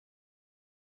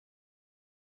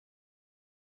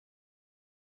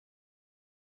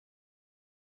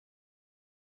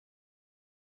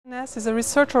ENS is a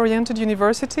research-oriented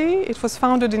university. It was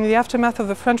founded in the aftermath of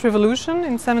the French Revolution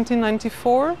in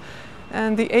 1794,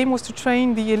 and the aim was to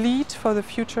train the elite for the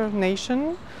future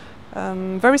nation.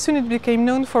 Very soon it became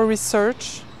known for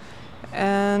research,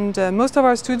 and most of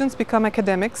our students become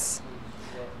academics.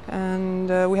 And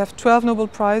we have 12 Nobel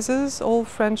Prizes, all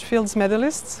French fields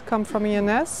medalists come from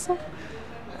ENS,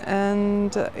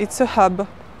 and it's a hub.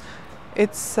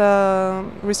 It's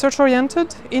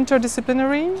research-oriented,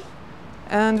 interdisciplinary,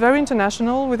 and very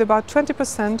international, with about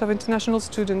 20% of international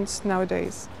students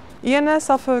nowadays. ENS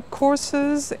offers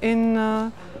courses in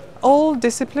all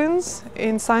disciplines,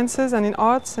 in sciences and in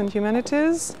arts and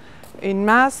humanities, in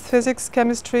math, physics,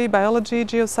 chemistry, biology,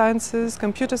 geosciences,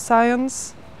 computer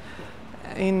science,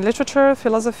 in literature,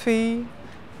 philosophy,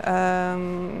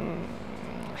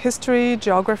 history,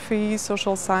 geography,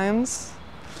 social science.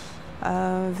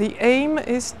 The aim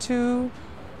is to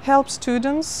help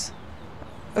students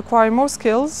acquire more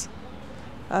skills,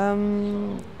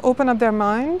 open up their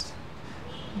mind,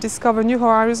 discover new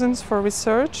horizons for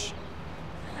research,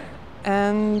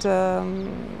 and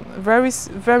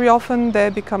very often they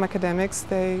become academics.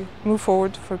 They move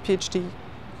forward for PhD,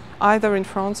 either in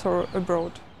France or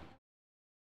abroad.